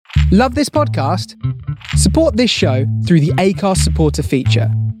Love this podcast? Support this show through the Acast supporter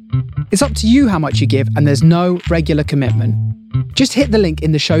feature. It's up to you how much you give, and there's no regular commitment. Just hit the link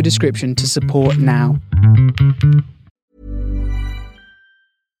in the show description to support now.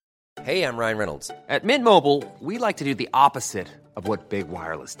 Hey, I'm Ryan Reynolds. At Mint Mobile, we like to do the opposite of what Big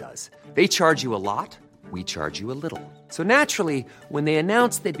Wireless does. They charge you a lot, we charge you a little. So naturally, when they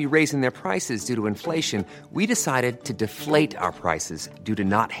announced they'd be raising their prices due to inflation, we decided to deflate our prices due to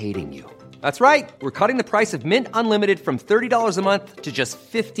not hating you. That's right. We're cutting the price of Mint Unlimited from $30 a month to just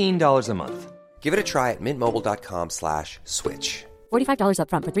 $15 a month. Give it a try at mintmobile.com/switch. $45 up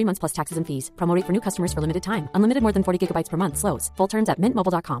front for 3 months plus taxes and fees. Promo rate for new customers for limited time. Unlimited more than 40 gigabytes per month. Slows full terms at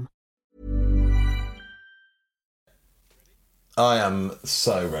mintmobile.com. I am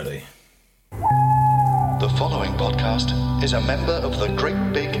so ready. The following podcast is a member of the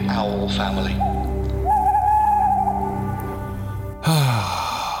Great Big Owl family.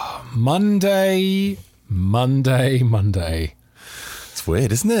 Monday. It's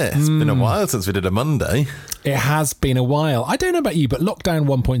weird, isn't it? It's been a while since we did a Monday. It has been a while. I don't know about you, but Lockdown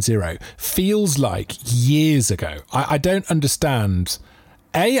 1.0 feels like years ago. I don't understand,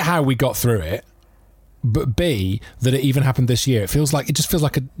 A, how we got through it, but B, that it even happened this year. It just feels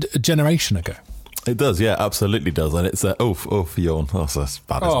like a generation ago. It does, yeah, absolutely does. And it's yawn. Oh, so that's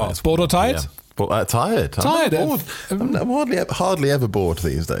bad, isn't it? It's bored or tired? Yeah. Tired. Tired. I'm hardly ever bored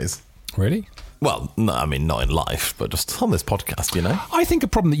these days. Really? Well, no, I mean, not in life, but just on this podcast, you know? I think a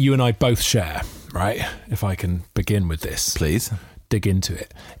problem that you and I both share, right, if I can begin with this. Please. Dig into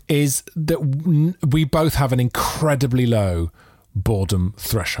it, is that we both have an incredibly low boredom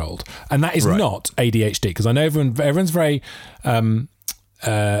threshold. And that is not ADHD, because I know everyone's very...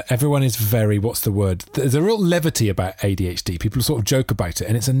 everyone is very, what's the word? There's a real levity about ADHD. People sort of joke about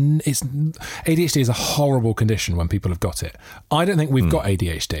it, and ADHD is a horrible condition when people have got it. I don't think we've got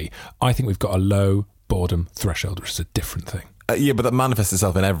ADHD. I think we've got a low boredom threshold, which is a different thing. Yeah, but that manifests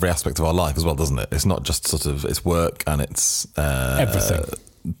itself in every aspect of our life as well, doesn't it? It's not just it's work and it's everything.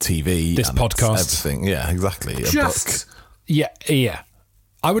 TV, this and podcast, everything. Yeah, exactly. A book. Yeah.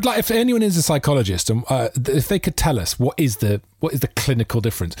 I would like, if anyone is a psychologist, if they could tell us what is the clinical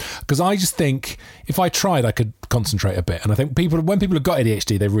difference, because I just think if I tried, I could concentrate a bit, and I think when people have got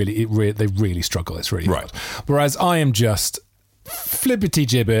ADHD, they really struggle. It's really hard. Whereas I am just flippity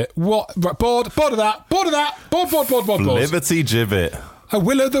gibbet. What? Bored of that. Bored. Flippity gibbet. A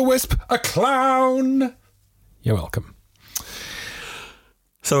will-o'-the-wisp. A clown. You're welcome.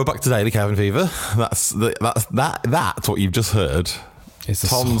 So we're back to Daily Cabin Fever. That's what you've just heard. It's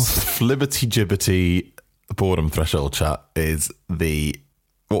Tom's flibbity gibbety boredom threshold chat is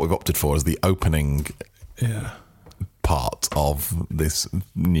what we've opted for as the opening part of this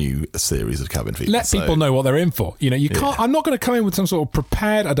new series of Cabin Fever. Let people know what they're in for. You know, you can't. I'm not going to come in with some sort of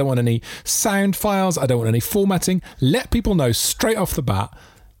prepared. I don't want any sound files. I don't want any formatting. Let people know straight off the bat.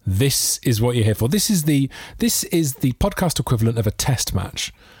 This is what you're here for. This is the podcast equivalent of a test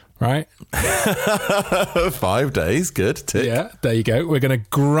match. Right? 5 days, good. Tick. Yeah, there you go. We're going to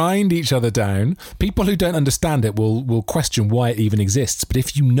grind each other down. People who don't understand it will question why it even exists. But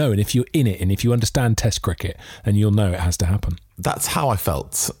if you know, and if you're in it, and if you understand Test cricket, then you'll know it has to happen. That's how I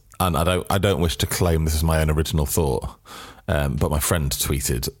felt, and I don't wish to claim this is my own original thought. But my friend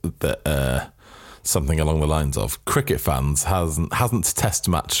tweeted that something along the lines of cricket fans hasn't test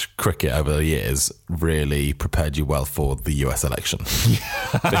match cricket over the years really prepared you well for the US election.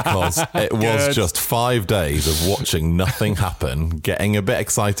 Because it was just 5 days of watching nothing happen, getting a bit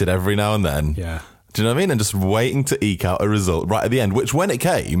excited every now and then. Yeah. Do you know what I mean? And just waiting to eke out a result right at the end, which when it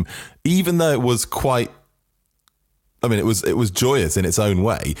came, even though it was quite... I mean, it was joyous in its own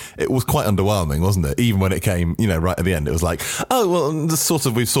way. It was quite underwhelming, wasn't it? Even when it came, right at the end, it was like, oh, well,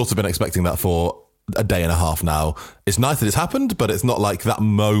 we've sort of been expecting that for a day and a half now. It's nice that it's happened, but it's not like that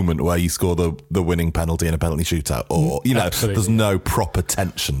moment where you score the winning penalty in a penalty shootout, or there's no proper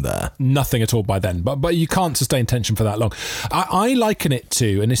tension there. Nothing at all by then, but you can't sustain tension for that long. I liken it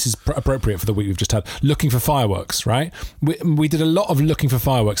to, and this is appropriate for the week we've just had, looking for fireworks. Right? We did a lot of looking for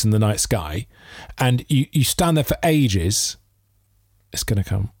fireworks in the night sky, and you stand there for ages. It's going to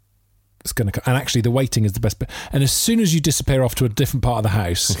come. And actually the waiting is the best bit. And as soon as you disappear off to a different part of the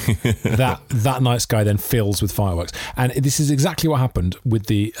house, that night sky then fills with fireworks. And this is exactly what happened with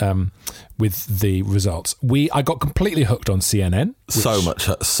the results. I got completely hooked on CNN. So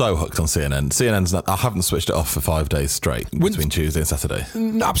hooked on CNN. CNN's I haven't switched it off for 5 days straight between Tuesday and Saturday.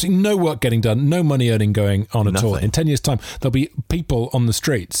 Absolutely no work getting done, no money earning going on at all. In 10 years' time, there'll be people on the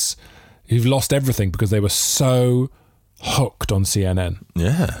streets who've lost everything because they were so hooked on CNN.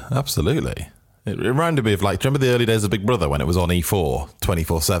 Yeah, absolutely. It reminded me of, like, do you remember the early days of Big Brother when it was on E4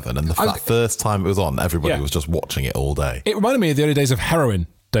 24/7, and that first time it was on, everybody was just watching it all day. It reminded me of the early days of heroin,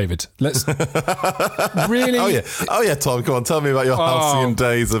 David. Let's really. Oh yeah, Tom. Come on, tell me about your halcyon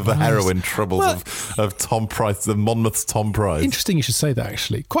days of the heroin troubles of Tom Price, the Monmouth's Tom Price. Interesting, you should say that.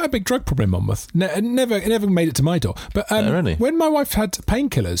 Actually, quite a big drug problem in Monmouth. Never made it to my door. But really? When my wife had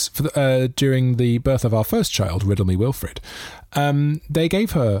painkillers for during the birth of our first child, Riddle Me Wilfred, they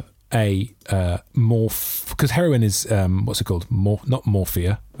gave her a because heroin is what's it called? Not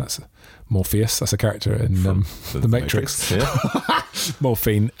morphia. That's Morpheus. That's a character in the Matrix. Yeah.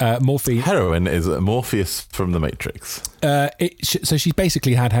 Morphine. Heroin is Morpheus from the Matrix. So she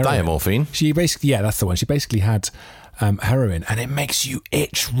basically had heroin. Diamorphine. She basically, that's the one. She basically had heroin, and it makes you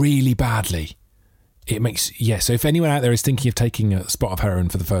itch really badly. It makes, so if anyone out there is thinking of taking a spot of heroin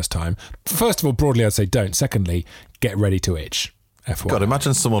for the first time, first of all, broadly, I'd say don't. Secondly, get ready to itch. FYI. God,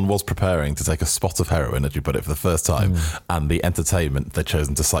 imagine someone was preparing to take a spot of heroin, as you put it, for the first time, and the entertainment they'd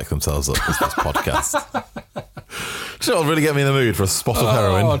chosen to psych themselves up was this podcast. Do you know what really get me in the mood for a spot of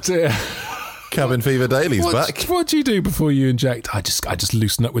heroin? Oh dear. Cabin Fever Daily's back. What do you do before you inject? I just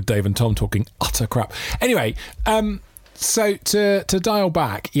loosen up with Dave and Tom talking utter crap. Anyway, so to dial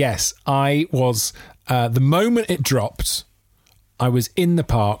back, yes, I was the moment it dropped, I was in the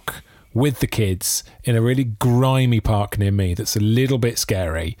park with the kids in a really grimy park near me that's a little bit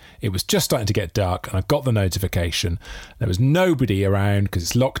scary. It was just starting to get dark, and I got the notification. There was nobody around because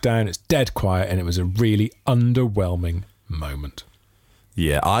it's lockdown, it's dead quiet, and it was a really underwhelming moment.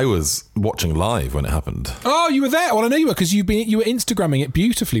 Yeah, I was watching live when it happened. Oh, you were there? Well, I know you were, because you were Instagramming it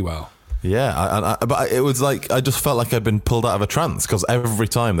beautifully well. Yeah, but it was like I just felt like I'd been pulled out of a trance, because every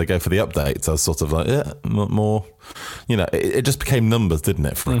time they go for the updates, I was sort of like, more. You know, it just became numbers, didn't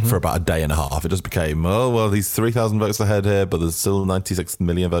it? For about a day and a half, it just became, these 3,000 votes ahead here, but there's still 96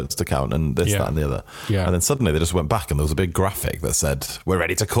 million votes to count, and this, that, and the other. Yeah. And then suddenly they just went back, and there was a big graphic that said, "We're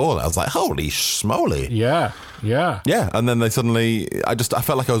ready to call it." I was like, "Holy schmoly!" Yeah. And then they suddenly, I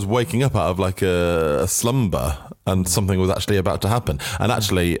felt like I was waking up out of like a slumber, and something was actually about to happen. And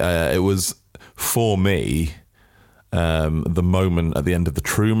actually, it was for me. The moment at the end of the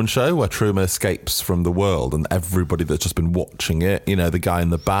Truman Show where Truman escapes from the world, and everybody that's just been watching it, you know, the guy in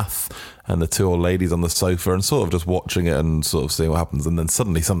the bath and the two old ladies on the sofa, and sort of just watching it and sort of seeing what happens, and then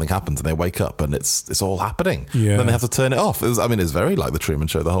suddenly something happens and they wake up and it's all happening. Yeah. Then they have to turn it off. It's very like the Truman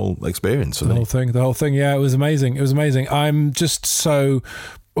Show, the whole experience for me. The whole thing. Yeah, it was amazing. I'm just so,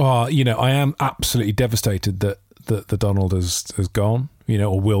 I am absolutely devastated that the Donald has gone,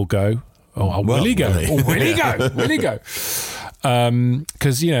 or will go. Will he go? Will he go?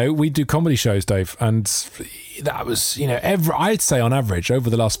 Because, we do comedy shows, Dave, and that was, I'd say on average, over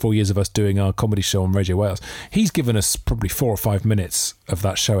the last 4 years of us doing our comedy show on Radio Wales, he's given us probably 4 or 5 minutes of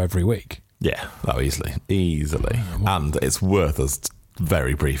that show every week. Yeah, easily. And it's worth us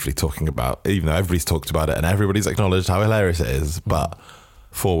very briefly talking about, even though everybody's talked about it and everybody's acknowledged how hilarious it is, but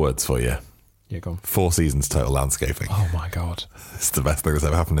 4 words for you. Yeah, go on. 4 seasons total landscaping. Oh my God. It's the best thing that's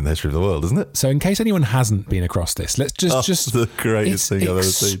ever happened in the history of the world, isn't it? So in case anyone hasn't been across this, let's just the greatest thing I've ever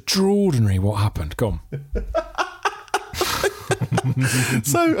seen. Extraordinary what happened. Go on.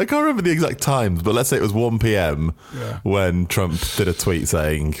 So I can't remember the exact times, but let's say it was 1 p.m. when Trump did a tweet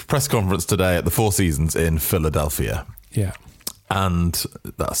saying, "Press conference today at the Four Seasons in Philadelphia." Yeah. And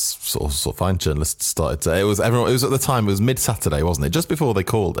that's sort of fine. Journalists started to. It was at the time. It was mid-Saturday, wasn't it? Just before they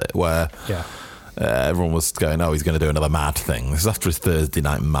called it, where everyone was going, "Oh, he's going to do another mad thing." This is after his Thursday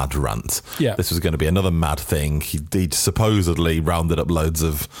night mad rant. Yeah, this was going to be another mad thing. He'd supposedly rounded up loads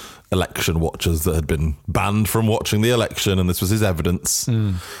of election watchers that had been banned from watching the election, and this was his evidence.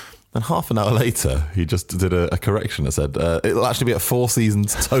 And half an hour later, he just did a correction that said, it'll actually be at Four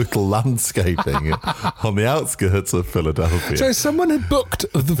Seasons total landscaping on the outskirts of Philadelphia. So someone had booked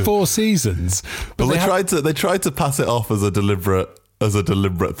the Four Seasons. But they tried to pass it off as a deliberate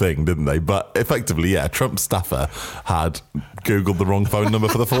thing, didn't they? But effectively, Trump's staffer had Googled the wrong phone number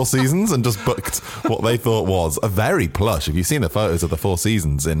for the Four Seasons and just booked what they thought was a very plush. Have you seen the photos of the Four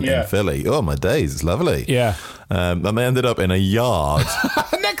Seasons in Philly? Oh, my days, it's lovely. Yeah. And they ended up in a yard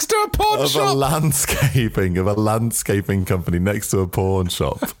next to a pawn shop. Of a landscaping company next to a pawn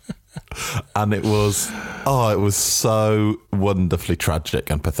shop. And it was so wonderfully tragic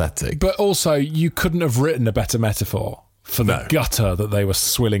and pathetic. But also, you couldn't have written a better metaphor for the gutter that they were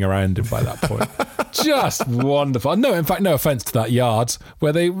swilling around in by that point. Just wonderful. No, in fact, no offence to that yard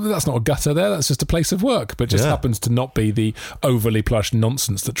where that's not a gutter there. That's just a place of work, but just happens to not be the overly plush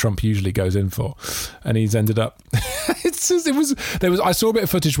nonsense that Trump usually goes in for. And he's ended up. I saw a bit of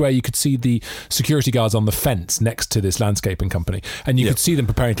footage where you could see the security guards on the fence next to this landscaping company, and you could see them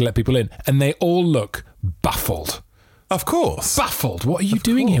preparing to let people in, and they all look baffled. Of course. Baffled. What are you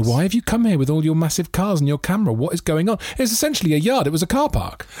doing here? Why have you come here with all your massive cars and your camera? What is going on? It's essentially a yard. It was a car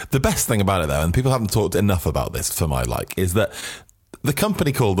park. The best thing about it, though, and people haven't talked enough about this for my like, is that the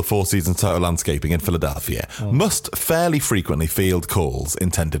company called the Four Seasons Total Landscaping in Philadelphia must fairly frequently field calls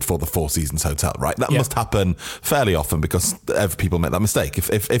intended for the Four Seasons Hotel, right? That must happen fairly often because people make that mistake.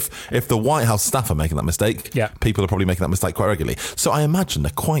 If the White House staff are making that mistake, people are probably making that mistake quite regularly. So I imagine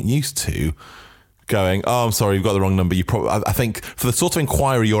they're quite used to going, oh, I'm sorry, you've got the wrong number. I think for the sort of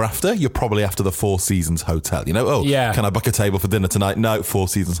inquiry you're after, you're probably after the Four Seasons Hotel. You know, can I book a table for dinner tonight? No, Four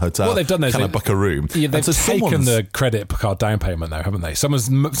Seasons Hotel. What they've done is, can I book a room? Yeah, they've taken the credit card down payment though, haven't they? Someone's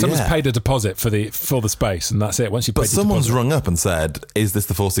paid a deposit for the space, and that's it. Once you pay, someone's rung up and said, "Is this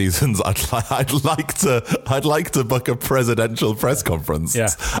the Four Seasons? I'd like to book a presidential press conference." Yeah.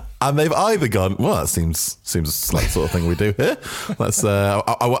 And they've either gone, well, that seems like the sort of thing we do here. Let's. I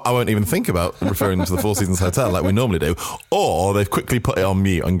won't even think about referring to the Four Seasons Hotel like we normally do. Or they've quickly put it on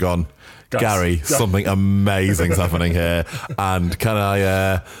mute and gone, Gary, something amazing's happening here. And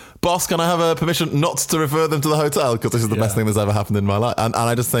boss, can I have a permission not to refer them to the hotel? Because this is the best thing that's ever happened in my life. And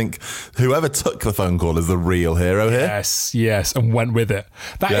I just think whoever took the phone call is the real hero here. Yes, and went with it.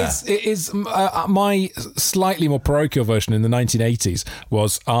 It is my slightly more parochial version in the 1980s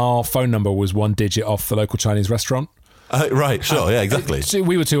was our phone number was one digit off the local Chinese restaurant. Right, sure, yeah, exactly.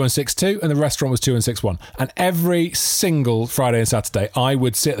 We were 2162 and the restaurant was 2161. And every single Friday and Saturday, I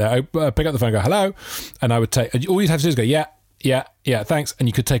would sit there, pick up the phone and go, hello. And I would take, all you'd have to do is go, yeah, thanks. And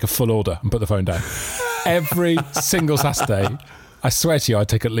you could take a full order and put the phone down. Every single Saturday, I swear to you, I'd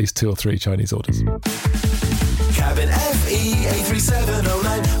take at least 2 or 3 Chinese orders. Cabin FE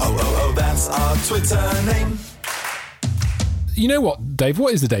 83709. Oh, that's our Twitter name. You know what, Dave?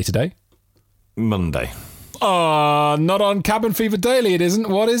 What is the day today? Monday. Not on Cabin Fever Daily, it isn't.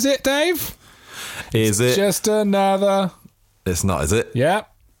 What is it, Dave? Is it? Just another... It's not, is it? Yeah.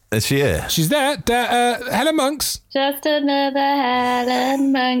 Is she here? She's there. Helen Monks. Just another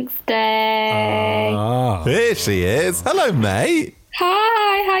Helen Monks day. Here she is. Hello, mate.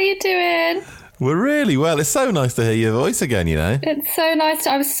 Hi, how you doing? We're really well. It's so nice to hear your voice again, you know. It's so nice.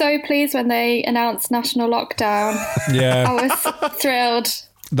 I was so pleased when they announced national lockdown. Yeah. I was thrilled.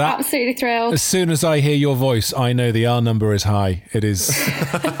 Absolutely thrilled. As soon as I hear your voice, I know the R number is high. It is.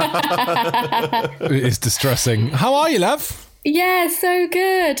 It is distressing. How are you, love? Yeah, so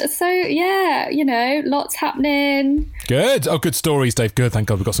good. So, yeah, lots happening. Good. Oh, good stories, Dave. Good. Thank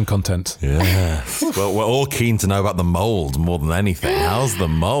God we've got some content. Yeah. Well, we're all keen to know about the mould more than anything. How's the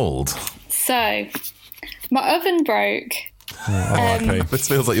mould? So, my oven broke. Okay. This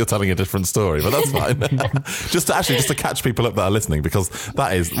feels like you're telling a different story, but that's fine. just to catch people up that are listening, because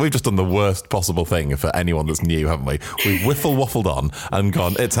we've just done the worst possible thing for anyone that's new, haven't we? We waffled on and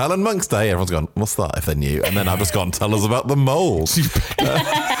gone, it's Helen Monk's Day. Everyone's gone, what's that if they're new? And then I've just gone, tell us about the mould.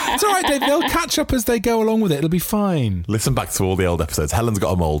 It's all right, Dave. They'll catch up as they go along with it. It'll be fine. Listen back to all the old episodes. Helen's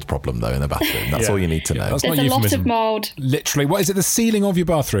got a mould problem, though, in the bathroom. That's all you need to know. There's a lot of mould. Literally. What is it? The ceiling of your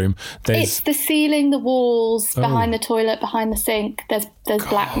bathroom? It's the ceiling, the walls, behind the toilet, behind the sink. There's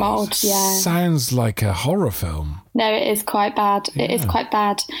black mould, yeah. Sounds like a horror film. No, it is quite bad. Yeah. It is quite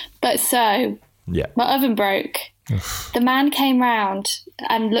bad. But so, my oven broke. The man came round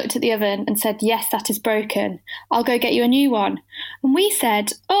and looked at the oven and said, yes, that is broken. I'll go get you a new one. And we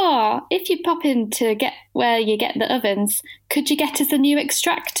said, if you pop in to get where you get the ovens, could you get us a new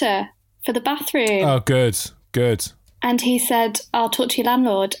extractor for the bathroom? Oh, good. And he said, I'll talk to your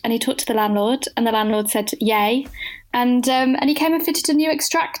landlord. And he talked to the landlord and the landlord said, yay. And he came and fitted a new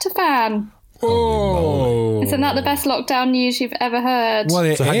extractor fan. Oh. Isn't that the best lockdown news you've ever heard? Well,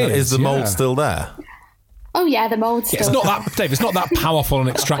 is the mould still there? Oh, yeah, the mould's still it's not that, Dave, it's not that powerful an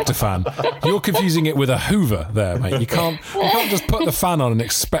extractor fan. You're confusing it with a Hoover there, mate. You can't just put the fan on and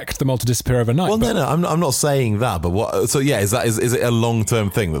expect the mould to disappear overnight. Well, no, I'm not saying that, but what... So, yeah, is it a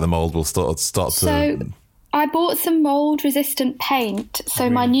long-term thing that the mould will start to... So, I bought some mould-resistant paint. So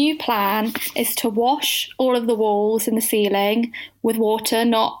my new plan is to wash all of the walls and the ceiling with water.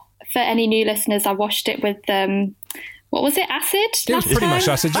 Not for any new listeners, I washed it with What was it? Acid? It was pretty much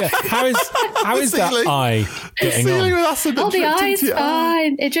acid, yeah. How is that eye getting on? With acid that The dripped eye's into your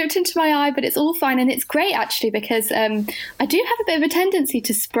fine. It dripped into my eye, but it's all fine. And it's great, actually, because I do have a bit of a tendency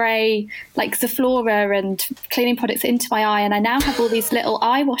to spray like Zoflora and cleaning products into my eye. And I now have all these little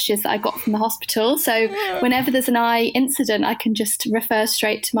eye washes that I got from the hospital. So whenever there's an eye incident, I can just refer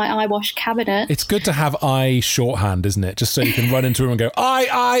straight to my eye wash cabinet. It's good to have eye shorthand, isn't it? Just so you can run into a room and go,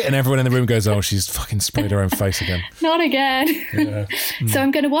 eye, and everyone in the room goes, oh, she's fucking sprayed her own face again. Not again. Yeah. So I'm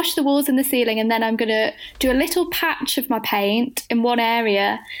going to wash the walls and the ceiling, and then I'm going to do a little patch of my paint in one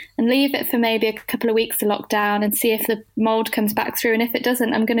area and leave it for maybe a couple of weeks to lock down and see if the mould comes back through. And if it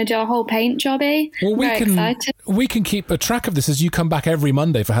doesn't, I'm going to do a whole paint jobby. Well, Very excited. We can keep a track of this as you come back every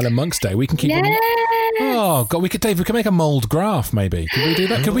Monday for Helen Monk's Day. We can keep. Oh God, Dave, we could make a mould graph. Maybe could we do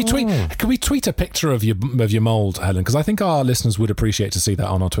that? Could we tweet? Could we tweet a picture of your mould, Helen? Because I think our listeners would appreciate to see that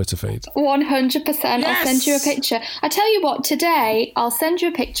on our Twitter feed. 100%. Yes! I'll send you a picture. I tell you what, today I'll send you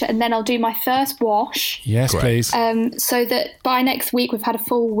a picture and then I'll do my first wash. Yes, please. So that by next week we've had a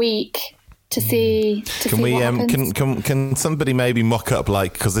full week to see. What happens. Can somebody maybe mock up,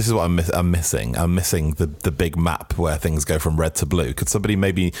 like, because this is what I'm missing. I'm missing the big map where things go from red to blue. Could somebody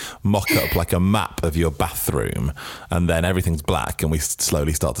maybe mock up like a map of your bathroom, and then everything's black, and we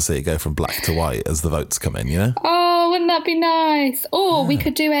slowly start to see it go from black to white as the votes come in? You know? Oh, wouldn't that be nice? Or we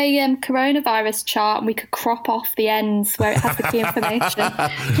could do a coronavirus chart, and we could crop off the ends where it has the key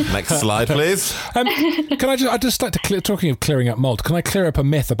information. Next slide, please. Can I just like to talking of clearing up mould? Can I clear up a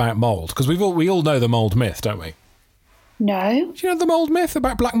myth about mould? Because we all know the mould myth, don't we? No. Do you know the mould myth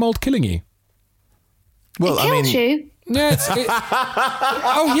about black mould killing you? Well, it killed you. Yeah.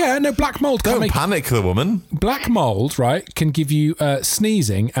 Oh yeah, no, black mould. Don't panic, the woman. Black mould, right, can give you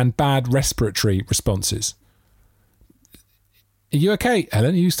sneezing and bad respiratory responses. Are you okay,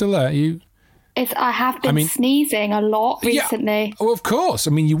 Helen? Are you still there? I have been sneezing a lot recently. Yeah, well, of course.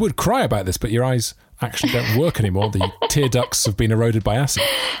 I mean, you would cry about this, but your eyes actually don't work anymore. The tear ducts have been eroded by acid.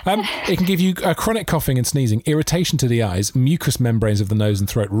 It can give you chronic coughing and sneezing, irritation to the eyes, mucous membranes of the nose and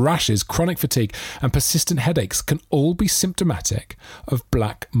throat, rashes, chronic fatigue, and persistent headaches can all be symptomatic of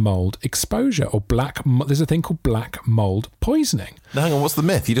black mould exposure or there's a thing called black mould poisoning. No, hang on, what's the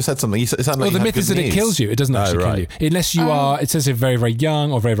myth? You just said something. It sounded like the myth is that it kills you. It doesn't actually kill you. Unless you are, it says you're very, very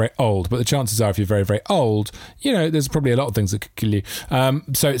young or very, very old. But the chances are if you're very, very old, there's probably a lot of things that could kill you.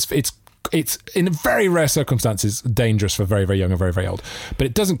 So it's in very rare circumstances dangerous for very, very young or very, very old. But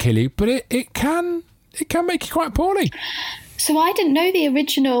it doesn't kill you, but it can make you quite poorly. So I didn't know the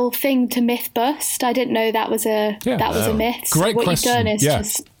original thing to myth bust. I didn't know that was a myth. Great what question. You've done is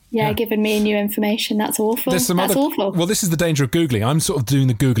just giving me new information. That's awful. That's awful. Well, this is the danger of Googling. I'm sort of doing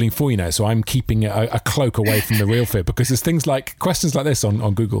the Googling for you now, so I'm keeping a cloak away from the real fear, because there's things like questions like this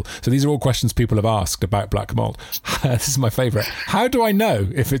on Google. So these are all questions people have asked about black mould. This is my favourite. How do I know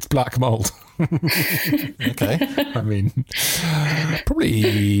if it's black mould? Okay. I mean,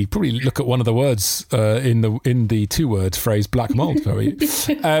 probably look at one of the words in the 2-word phrase black mould.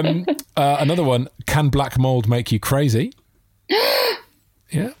 Another one, can black mould make you crazy?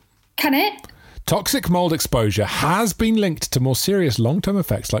 Yeah. Can it? Toxic mould exposure has been linked to more serious long-term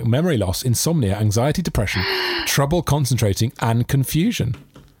effects like memory loss, insomnia, anxiety, depression, trouble concentrating, and confusion.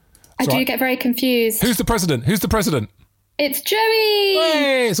 I do get very confused. Who's the president? It's Joey!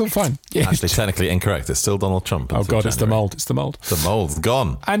 Hey, it's all fine. Yeah. Actually, technically incorrect. It's still Donald Trump. Oh, God, it's the mould. The mould's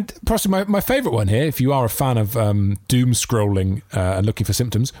gone. And possibly my favourite one here, if you are a fan of doom scrolling and looking for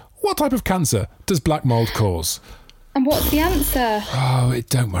symptoms, what type of cancer does black mould cause? And what's the answer? Oh,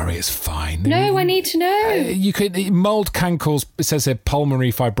 don't worry, it's fine. No, I need to know. Mould can cause, it says here,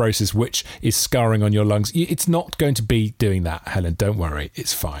 pulmonary fibrosis, which is scarring on your lungs. It's not going to be doing that, Helen. Don't worry.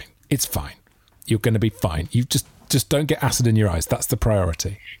 It's fine. It's fine. You're going to be fine. You just don't get acid in your eyes. That's the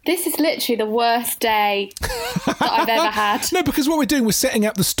priority. This is literally the worst day that I've ever had. No, because what we're doing, we're setting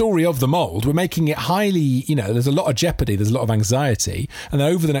up the story of the mould. We're making it highly, there's a lot of jeopardy, there's a lot of anxiety. And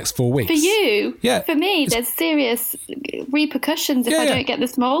then over the next 4 weeks... For you? Yeah. For me, there's serious repercussions if I don't get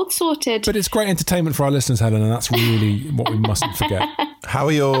this mould sorted. But it's great entertainment for our listeners, Helen, and that's really what we mustn't forget. How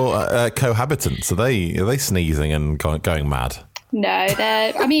are your cohabitants? Are they sneezing and going mad? No,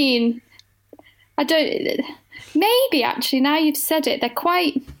 I don't... Maybe, actually, now you've said it, they're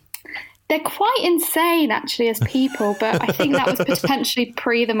quite insane, actually, as people, but I think that was potentially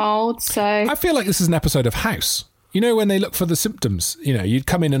pre the mould, so... I feel like this is an episode of House. When they look for the symptoms, you'd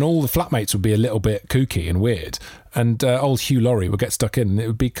come in and all the flatmates would be a little bit kooky and weird, and old Hugh Laurie would get stuck in, and it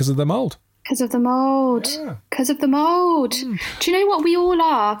would be because of the mould. Because of the mould. Because of the mould. Do you know what we all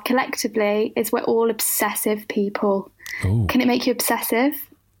are, collectively, is we're all obsessive people. Ooh. Can it make you obsessive?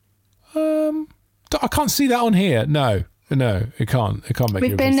 I can't see that on here, no. No, it can't. It can't make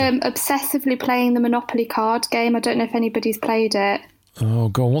We've you been aggressive. obsessively playing the Monopoly card game. I don't know if anybody's played it. Oh,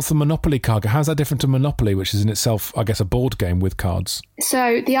 God. What's the Monopoly card? How's that different to Monopoly, which is in itself, I guess, a board game with cards?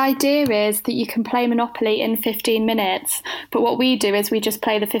 So the idea is that you can play Monopoly in 15 minutes. But what we do is we just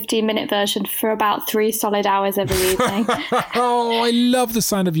play the 15-minute version for about 3 solid hours every evening. Oh, I love the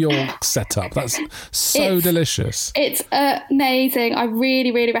sound of your setup. That's so delicious. It's amazing. I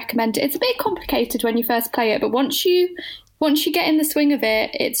really, really recommend it. It's a bit complicated when you first play it, but once you get in the swing of it,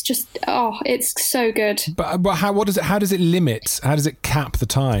 it's just it's so good. But how does it cap the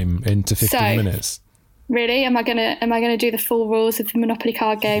time into 15 minutes? Really? Am I gonna do the full rules of the Monopoly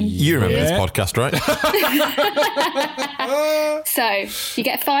card game? You remember this podcast, right? So you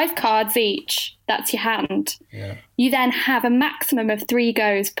get 5 cards each. That's your hand. Yeah. You then have a maximum of 3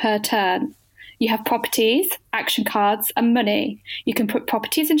 goes per turn. You have properties, action cards, and money. You can put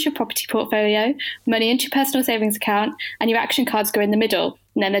properties into your property portfolio, money into your personal savings account, and your action cards go in the middle,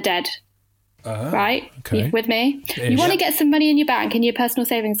 and then they're dead. Right? Okay. You with me? Ish. You want to get some money in your bank, in your personal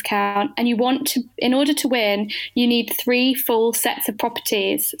savings account, and you want to, in order to win, you need 3 full sets of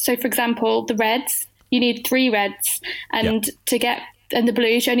properties. So, for example, the reds, you need 3 reds, and and the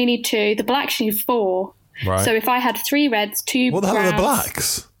blues, you only need 2. The blacks, you need 4. Right. So if I had 3 reds, 2 What the hell are the browns,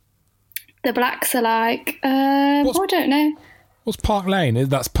 blacks? The blacks are like, I don't know. What's Park Lane?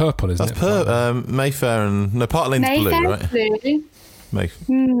 That's purple, isn't it? Mayfair and... No, Park Lane's blue, right? Blue.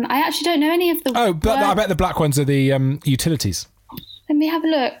 I actually don't know any of the... Oh, but I bet the black ones are the utilities. Let me have a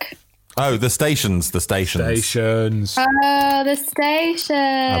look. Oh, the stations. Stations. Oh, the station.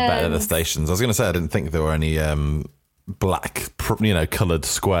 I bet they're the stations. I was going to say, I didn't think there were any black, coloured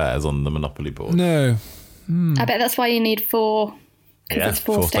squares on the Monopoly board. No. I bet that's why you need 4... Yeah, it's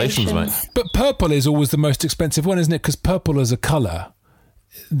 4 stations, mate. But purple is always the most expensive one, isn't it? Because purple as a colour,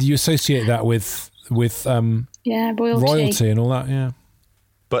 you associate that with royalty and all that, yeah.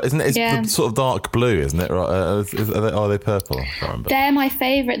 But isn't it the sort of dark blue, isn't it? Are they purple? I can't remember. They're my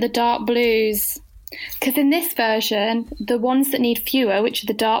favourite, the dark blues. Because in this version, the ones that need fewer, which are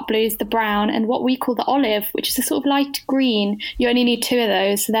the dark blues, the brown, and what we call the olive, which is a sort of light green, you only need 2 of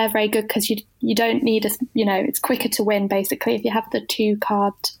those. So they're very good because you don't need it's quicker to win basically if you have the 2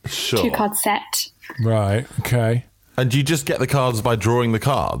 card set. Right. Okay. And you just get the cards by drawing the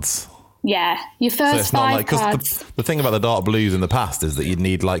cards. Yeah, your first 5 cards. Because the thing about the dark blues in the past is that you'd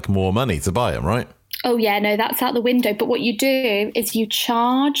need more money to buy them, right? Oh, yeah, no, that's out the window. But what you do is you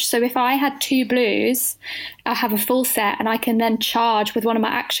charge. So if I had 2 blues, I have a full set and I can then charge with one of my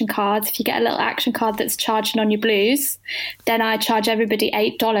action cards. If you get a little action card that's charging on your blues, then I charge everybody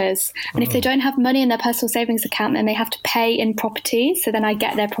 $8. And if they don't have money in their personal savings account, then they have to pay in properties. So then I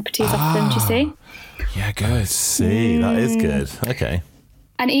get their properties off them, do you see? Yeah, good. I see. That is good. Okay.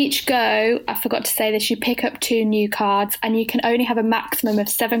 And each go, I forgot to say this, you pick up 2 new cards and you can only have a maximum of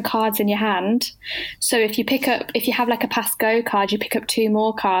 7 cards in your hand. So if you have like a pass go card, you pick up 2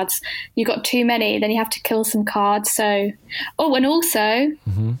 more cards. You got too many, then you have to kill some cards. So, and also,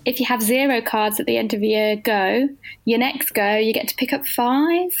 if you have 0 cards at the end of your go, your next go, you get to pick up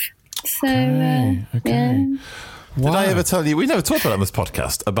 5. So, Okay. yeah. Did I ever tell you? We never talked about it on this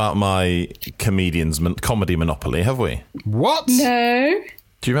podcast about my comedy monopoly, have we? What? No.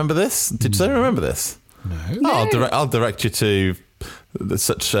 Do you remember this? Did you remember this? No. I'll direct you to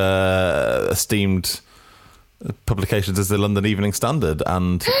such esteemed publications as the London Evening Standard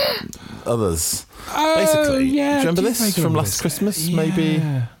and others. Basically, yeah. do you remember this vaguely from remember last this. Christmas?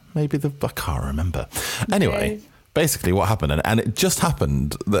 Yeah. Maybe I can't remember. Anyway. No. Basically, what happened, and it just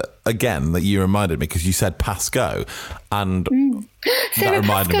happened that you reminded me because you said Pascoe, and that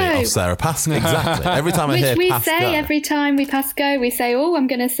reminded me of Sarah Pascoe. Exactly. Every time I hear Which we Pascoe, say every time we Pascoe, we say, "Oh, I'm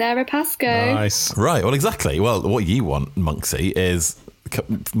going to Sarah Pascoe." Nice. Right. Well, exactly. Well, what you want, Monksy, is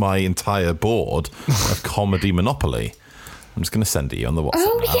my entire board of comedy Monopoly. I'm just going to send it you on the WhatsApp.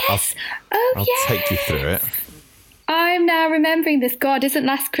 Oh, now. yes. I'll take you through it. I'm now remembering this. God, isn't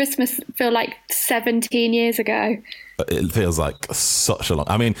last Christmas feel like 17 years ago? It feels like such a long...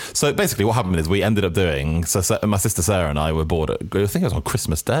 I mean, so basically what happened is we ended up doing... So my sister Sarah and I were bored I think it was on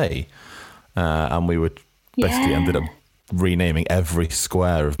Christmas Day. And we would basically ended up renaming every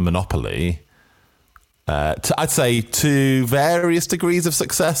square of Monopoly. I'd say to various degrees of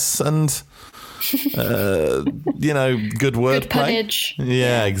success and... good wordplay. Punnage.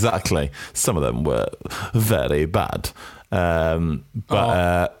 Yeah, exactly. Some of them were very bad.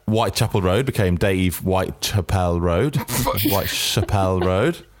 Whitechapel Road became Dave Whitechapel Road. Whitechapel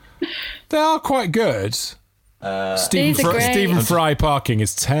Road. They are quite good. Stephen Fry parking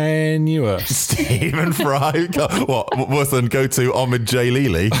is tenuous. Stephen Fry? What? Worse than go to Omid J.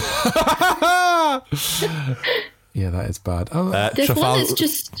 Lely? Yeah, that is bad. Oh, There's one that's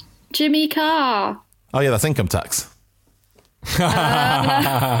just Jimmy Carr. Oh, yeah, that's income tax.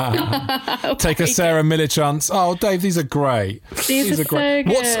 Take a Sarah Miller chance. Oh, Dave, these are great. These are great.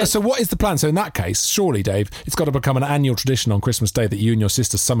 So good. So what is the plan? So in that case, surely, Dave, it's got to become an annual tradition on Christmas Day that you and your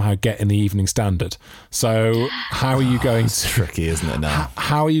sister somehow get in the Evening Standard. So how are you going to... tricky, isn't it, now?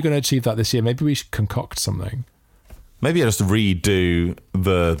 How are you going to achieve that this year? Maybe we should concoct something. Maybe I just redo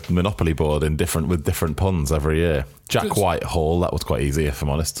the Monopoly board with different puns every year. Jack Whitehall, that was quite easy, if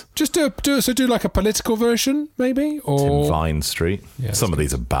I'm honest. Just do like a political version, maybe? Or Tim Vine Street. Yeah, Some of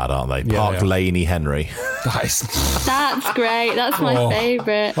these are bad, aren't they? Yeah, Park Laney Henry. That's great. That's my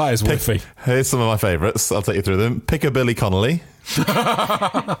favourite. That is whiffy. Here's some of my favourites. I'll take you through them. Piccadilly Connolly.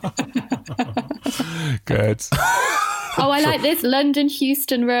 Good. Oh, I like this. London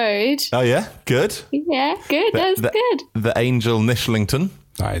Euston Road. Oh, yeah? Good. Yeah, good. That's good. The Angel Nishlington.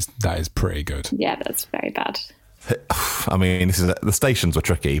 That is pretty good. Yeah, that's very bad. I mean, the stations were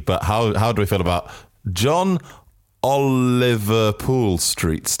tricky, but how do we feel about John Oliverpool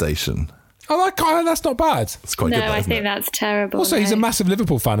Street Station? Oh, that's not bad. It's quite good. No, I think that's terrible. Also, he's a massive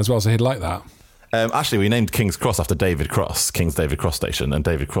Liverpool fan as well, so he'd like that. Actually, we named King's Cross after David Cross, King's David Cross Station, and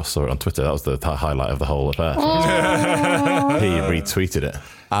David Cross saw it on Twitter. That was the highlight of the whole affair. Oh. He retweeted it.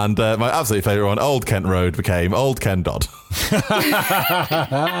 And my absolute favourite one, Old Kent Road, became Old Ken Dodd.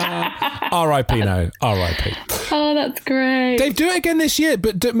 R.I.P. No, R.I.P. Oh, that's great. Dave, do it again this year,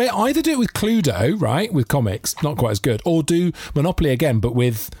 but either do it with Cluedo, right, with comics, not quite as good, or do Monopoly again, but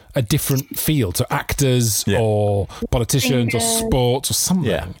with a different feel to actors or politicians or sports or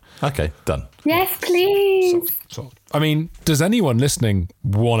something. Yeah. Okay, done. Yes, please. I mean, does anyone listening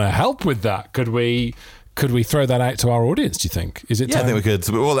want to help with that? Could we throw that out to our audience, do you think? Is it time? I think we could.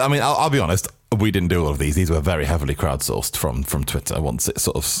 Well, I mean, I'll be honest, we didn't do all of these. These were very heavily crowdsourced from Twitter once it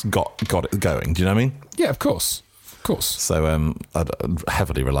sort of got it going. Do you know what I mean? Yeah, of course. So I'd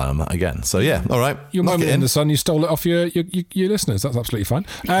heavily rely on that again. So yeah, all right. Your moment in the sun, you stole it off your listeners. That's absolutely fine.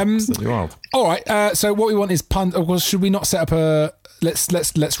 Absolutely wild. All right. So what we want is pun. Well, should we not set up a?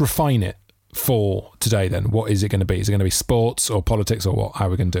 Let's refine it for today. Then what is it going to be? Is it going to be sports or politics or what? How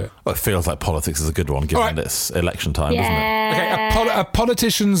are we going to do it? Well, it feels like politics is a good one given this election time, doesn't it? Okay. A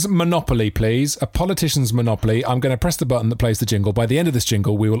politician's monopoly, please. A politician's monopoly. I'm going to press the button that plays the jingle. By the end of this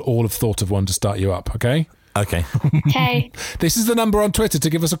jingle, we will all have thought of one to start you up. Okay. Okay. Okay. This is the number on Twitter to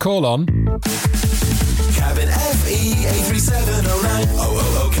give us a call on. Cabin FE 83709.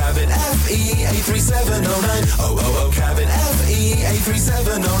 Oh, Cabin FE 83709. Oh, Cabin FE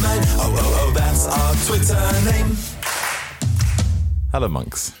 83709. Oh, that's our Twitter name. Hello,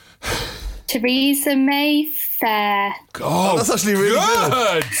 monks. Theresa Mayfair. Oh, that's actually really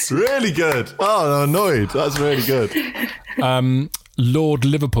good. Really good. Oh, I'm annoyed. That's really good. Lord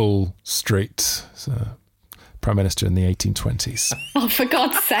Liverpool Street. Prime Minister in the 1820s. Oh, for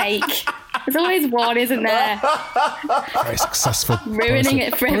God's sake. There's always one, isn't there? Very successful. Ruining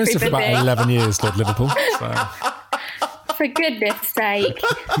it for everybody. For about 11 years, Lord Liverpool. So. For goodness sake.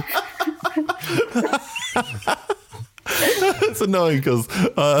 It's annoying because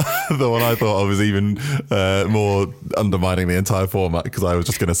the one I thought of was even more undermining the entire format because I was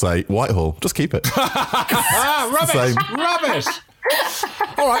just going to say Whitehall. Just keep it. Rubbish.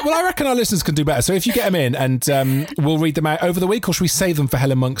 All right, well, I reckon our listeners can do better. So if you get them in and we'll read them out over the week, or should we save them for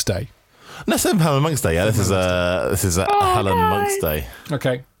Helen Monk's Day? No, save them for Helen Monk's Day. Yeah, this is Helen Monk's Day.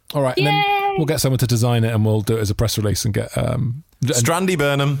 Okay, all right. And then we'll get someone to design it and we'll do it as a press release and get... Strandy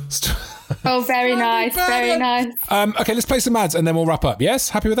Burnham. Oh, very nice, very nice. Okay, let's play some ads and then we'll wrap up. Yes?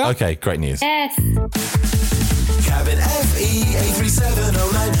 Happy with that? Okay, great news. Yes. Cabin FE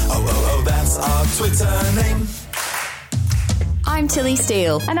 83709. Oh, that's our Twitter name. I'm Tilly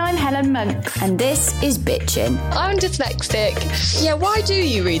Steele. And I'm Helen Monk. And this is Bitchin'. I'm dyslexic. Yeah, why do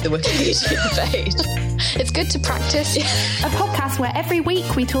you read the Wikipedia page? It's good to practice. A podcast where every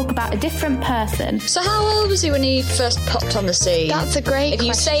week we talk about a different person. So how old was he when he first popped on the scene? That's a great question. If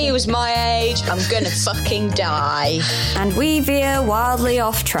you say he was my age, I'm gonna fucking die. And we veer wildly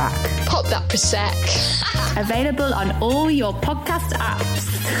off track. Pop that Prosec. Available on all your podcast apps.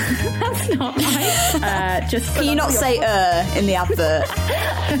 That's not right. Can you not say in the advert?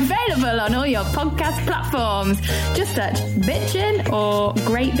 Available on all your podcast platforms. Just search Bitchin' or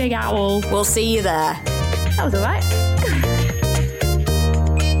Great Big Owl. We'll see you there. That was all right.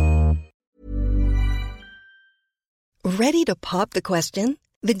 Ready to pop the question?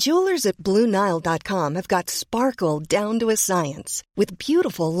 The jewelers at BlueNile.com have got sparkle down to a science with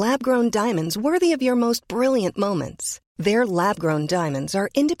beautiful lab-grown diamonds worthy of your most brilliant moments. Their lab-grown diamonds are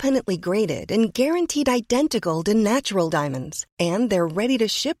independently graded and guaranteed identical to natural diamonds, and they're ready to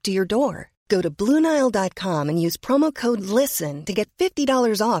ship to your door. Go to BlueNile.com and use promo code LISTEN to get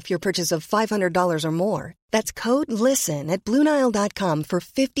 $50 off your purchase of $500 or more. That's code LISTEN at BlueNile.com for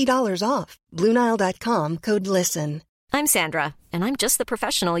 $50 off. BlueNile.com, code LISTEN. I'm Sandra, and I'm just the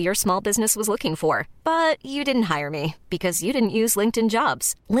professional your small business was looking for. But you didn't hire me because you didn't use LinkedIn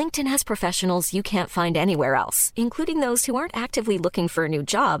Jobs. LinkedIn has professionals you can't find anywhere else, including those who aren't actively looking for a new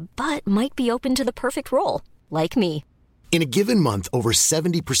job, but might be open to the perfect role, like me. In a given month, over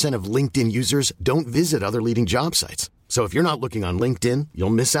 70% of LinkedIn users don't visit other leading job sites. So if you're not looking on LinkedIn, you'll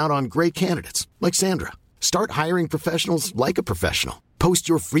miss out on great candidates like Sandra. Start hiring professionals like a professional. Post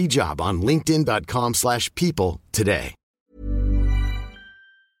your free job on linkedin.com/people today.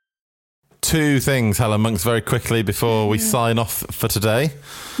 Two things, Helen Monks, very quickly before we sign off for today.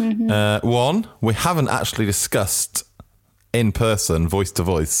 One, we haven't actually discussed in person, voice to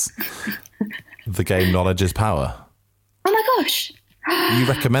voice, the game Knowledge is Power. Oh my gosh. You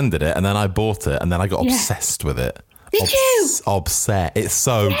recommended it and then I bought it and then I got obsessed with it. Did you? Obsessed. It's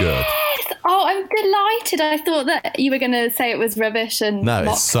so good. Oh, I'm delighted. I thought that you were going to say it was rubbish and no,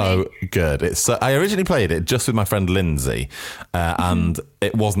 mock it's so me. good. I originally played it just with my friend Lindsay, and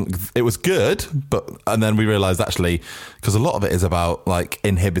it was good, and then we realised actually, because a lot of it is about like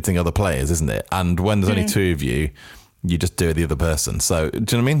inhibiting other players, isn't it? And when there's only two of you, you just do it the other person. So, do you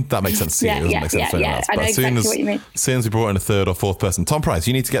know what I mean? That makes sense to you. It doesn't make sense to anyone else. I know exactly what you mean. As soon as we brought in a third or fourth person, Tom Price,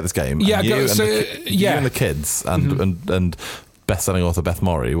 you need to get this game. Yeah, and you and the kids and best-selling author Beth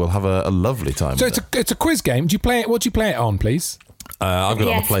Morrey will have a lovely time. So it's a quiz game. Do you play it? What do you play it on, please? I've got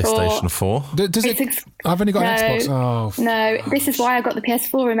it on the PlayStation 4. Does it? I've only got an Xbox. Oh, no, this is why I got the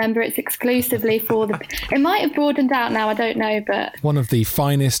PS4. Remember, it's exclusively for the. It might have broadened out now. I don't know, but one of the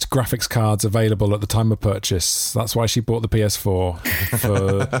finest graphics cards available at the time of purchase. That's why she bought the PS4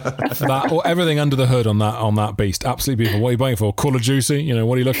 for that. Or everything under the hood on that beast. Absolutely beautiful. What are you buying for? Call of Duty? You know,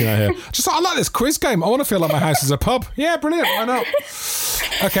 what are you looking at here? I like this quiz game. I want to feel like my house is a pub. Yeah, brilliant. Why not?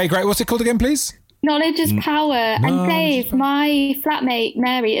 Okay, great. What's it called again, please? Knowledge is Power. And Dave, my flatmate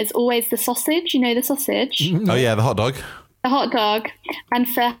Mary is always the sausage. You know the sausage? Oh yeah, the hot dog. The hot dog. And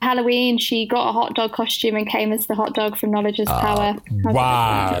for Halloween, she got a hot dog costume and came as the hot dog from Knowledge is Power.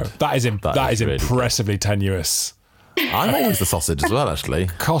 Wow, that is really impressively tenuous. I'm always the sausage as well, actually.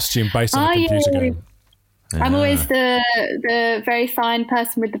 Costume based on a computer game. Yeah. I'm always the very fine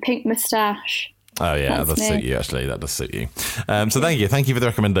person with the pink moustache. Oh yeah, that does suit you, actually. That does suit you. So thank you for the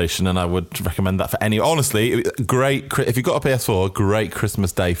recommendation, and I would recommend that for any. Honestly, great. If you've got a PS4, great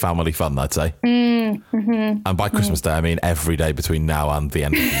Christmas Day family fun, I'd say. And by Christmas Day, I mean every day between now and the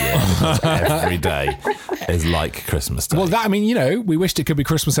end of the year. Every day is like Christmas Day. Well, we wished it could be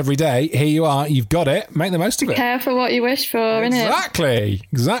Christmas every day. Here you are. You've got it. Make the most of it. Care for what you wish for, innit?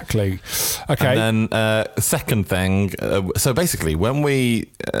 Exactly. Okay. And then second thing. So basically, when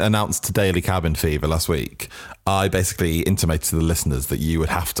we announced Daily Cabin Fever last week, I basically intimated to the listeners that you would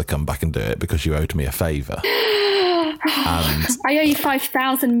have to come back and do it because you owed me a favour. And I owe you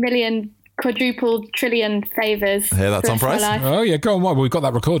 5,000 million quadruple trillion favours. Hear that, Tom Price? Oh yeah, go on. Why? We've got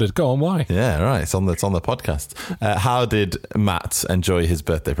that recorded. Go on. Why? Yeah, right. It's on the podcast. How did Matt enjoy his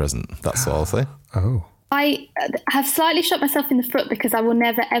birthday present? That's what I'll say. Oh. I have slightly shot myself in the foot because I will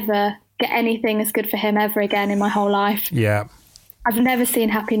never ever get anything as good for him ever again in my whole life. Yeah. I've never seen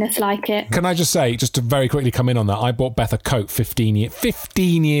happiness like it. Can I just say, just to very quickly come in on that, I bought Beth a coat 15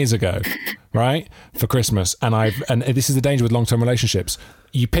 years ago, right, for Christmas, and this is the danger with long-term relationships.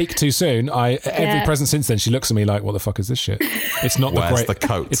 You peak too soon. Every present since then, she looks at me like, "What the fuck is this shit?" It's not the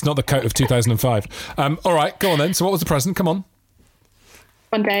coat. It's not the coat of 2005. All right, go on then. So, what was the present? Come on.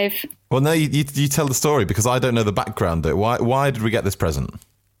 One, Dave. Well, no, you tell the story because I don't know the background. Why did we get this present?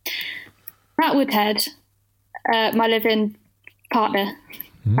 Matt Woodhead, my live-in partner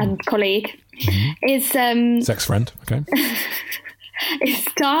and colleague, is sex friend. Okay. is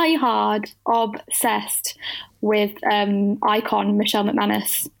die-hard obsessed with icon Michelle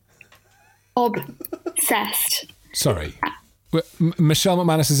McManus. Obsessed. Sorry. Michelle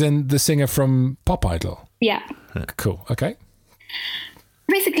McManus is in the singer from Pop Idol? Yeah. Cool. Okay.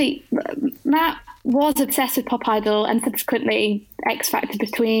 Basically, Matt was obsessed with Pop Idol and subsequently X Factor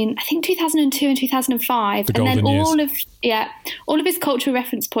between, I think, 2002 and 2005. The golden and then years. all of his cultural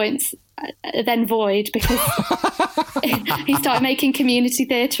reference points are then void because he started making community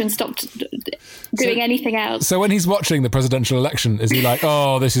theatre and stopped doing anything else. So when he's watching the presidential election, is he like,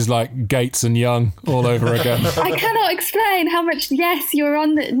 oh, this is like Gates and Young all over again? I cannot explain how much, yes, you're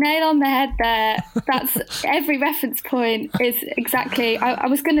on the nail on the head there. That's every reference point is exactly, I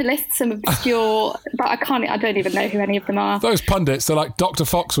was going to list some obscure, but I don't even know who any of them are. Those pundits, they're like Dr.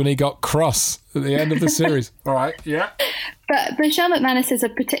 Fox when he got cross at the end of the series. All right, yeah. But Michelle McManus is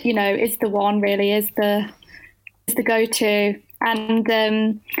is the one, really, is the go-to.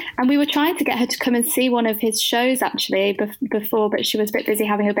 And we were trying to get her to come and see one of his shows actually before, but she was a bit busy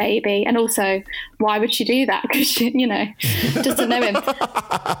having a baby. And also, why would she do that? Because she, doesn't know him.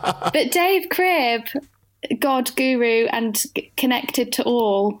 But Dave Cribb, God guru and connected to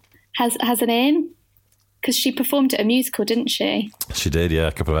all, has an in, because she performed at a musical, didn't she? She did, yeah,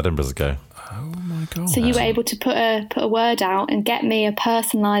 a couple of Edinburghs ago. Oh my God! So you were able to put a word out and get me a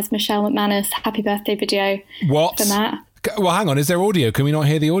personalised Michelle McManus happy birthday video. What? For Matt. Well, hang on. Is there audio? Can we not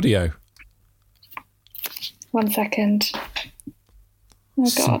hear the audio? 1 second. Oh,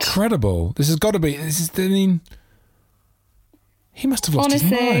 it's God. Incredible. This has got to be... he must have lost his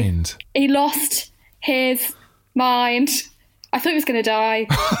mind. He lost his mind. I thought he was going to die.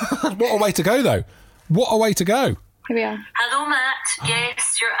 What a way to go, though. What a way to go. Here we are. Hello, Matt.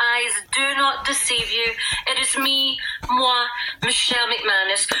 Yes, your eyes do not deceive you. It is me, moi, Michelle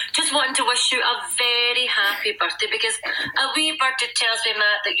McManus. Just wanting to wish you a very happy birthday, because a wee birthday tells me,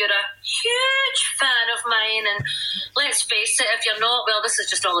 Matt, that you're a huge fan of mine. And let's face it, if you're not, well, this is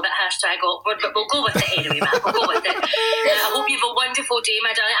just all a bit #awkward, but we'll go with it anyway, Matt. We'll go with it. I hope you have a wonderful day,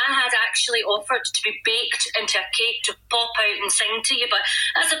 my darling. I had actually offered to be baked into a cake to pop out and sing to you, but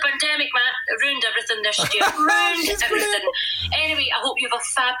as a pandemic, Matt, it ruined everything this year. Ruined everything. Anyway, I hope you have a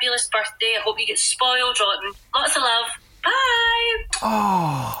fabulous birthday. I hope you get spoiled rotten. Lots of love. Bye.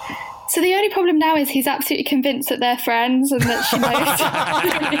 Oh. So the only problem now is he's absolutely convinced that they're friends and that she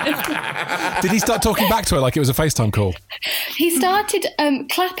knows. Did he start talking back to her like it was a FaceTime call? He started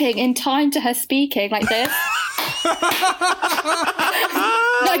clapping in time to her speaking like this.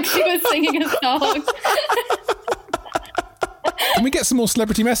 Like she was singing a song. Can we get some more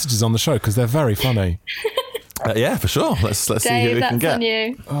celebrity messages on the show? Because they're very funny. Yeah, for sure. Let's Dave, see who we can get. On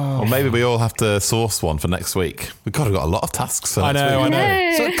you. Oh. Or maybe we all have to source one for next week. We've got a lot of tasks for next week. I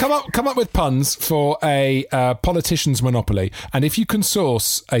know. So come up with puns for a politician's monopoly, and if you can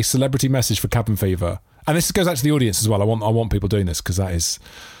source a celebrity message for Cabin Fever, and this goes out to the audience as well. I want people doing this because that is,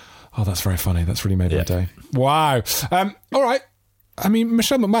 that's very funny. That's really made my day. Wow. All right. I mean,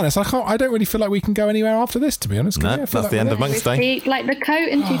 Michelle McManus, I don't really feel like we can go anywhere after this, to be honest. No, that's the end of Monk's Day. Like the coat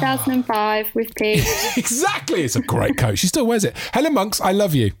in 2005 with Pete. Exactly. It's a great coat. She still wears it. Helen Monks, I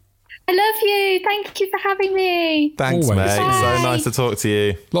love you. I love you. Thank you for having me. Thanks, Always. mate. Bye. So nice to talk to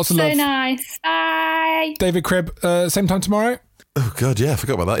you. Lots of love. So nice. Bye. David Cribb, same time tomorrow? Oh, God, yeah. I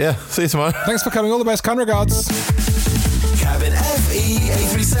forgot about that. Yeah. See you tomorrow. Thanks for coming. All the best. Kind regards. Cabin FE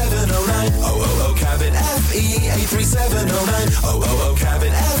 83709. Oh, Cabin FE 83709. Oh,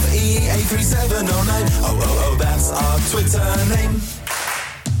 Cabin FE 83709. Oh, that's our Twitter name.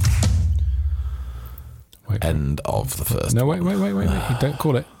 End of the first. No, wait. Don't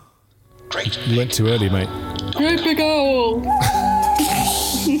call it. Great. You went too early, mate. Great big owl.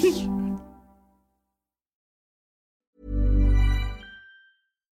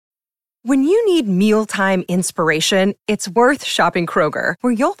 When you need mealtime inspiration, it's worth shopping Kroger,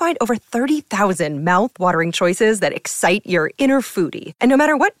 where you'll find over 30,000 mouth-watering choices that excite your inner foodie. And no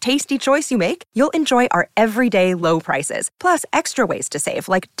matter what tasty choice you make, you'll enjoy our everyday low prices, plus extra ways to save,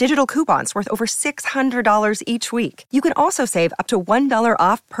 like digital coupons worth over $600 each week. You can also save up to $1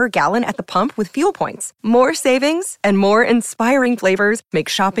 off per gallon at the pump with fuel points. More savings and more inspiring flavors make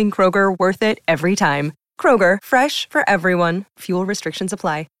shopping Kroger worth it every time. Kroger, fresh for everyone. Fuel restrictions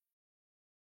apply.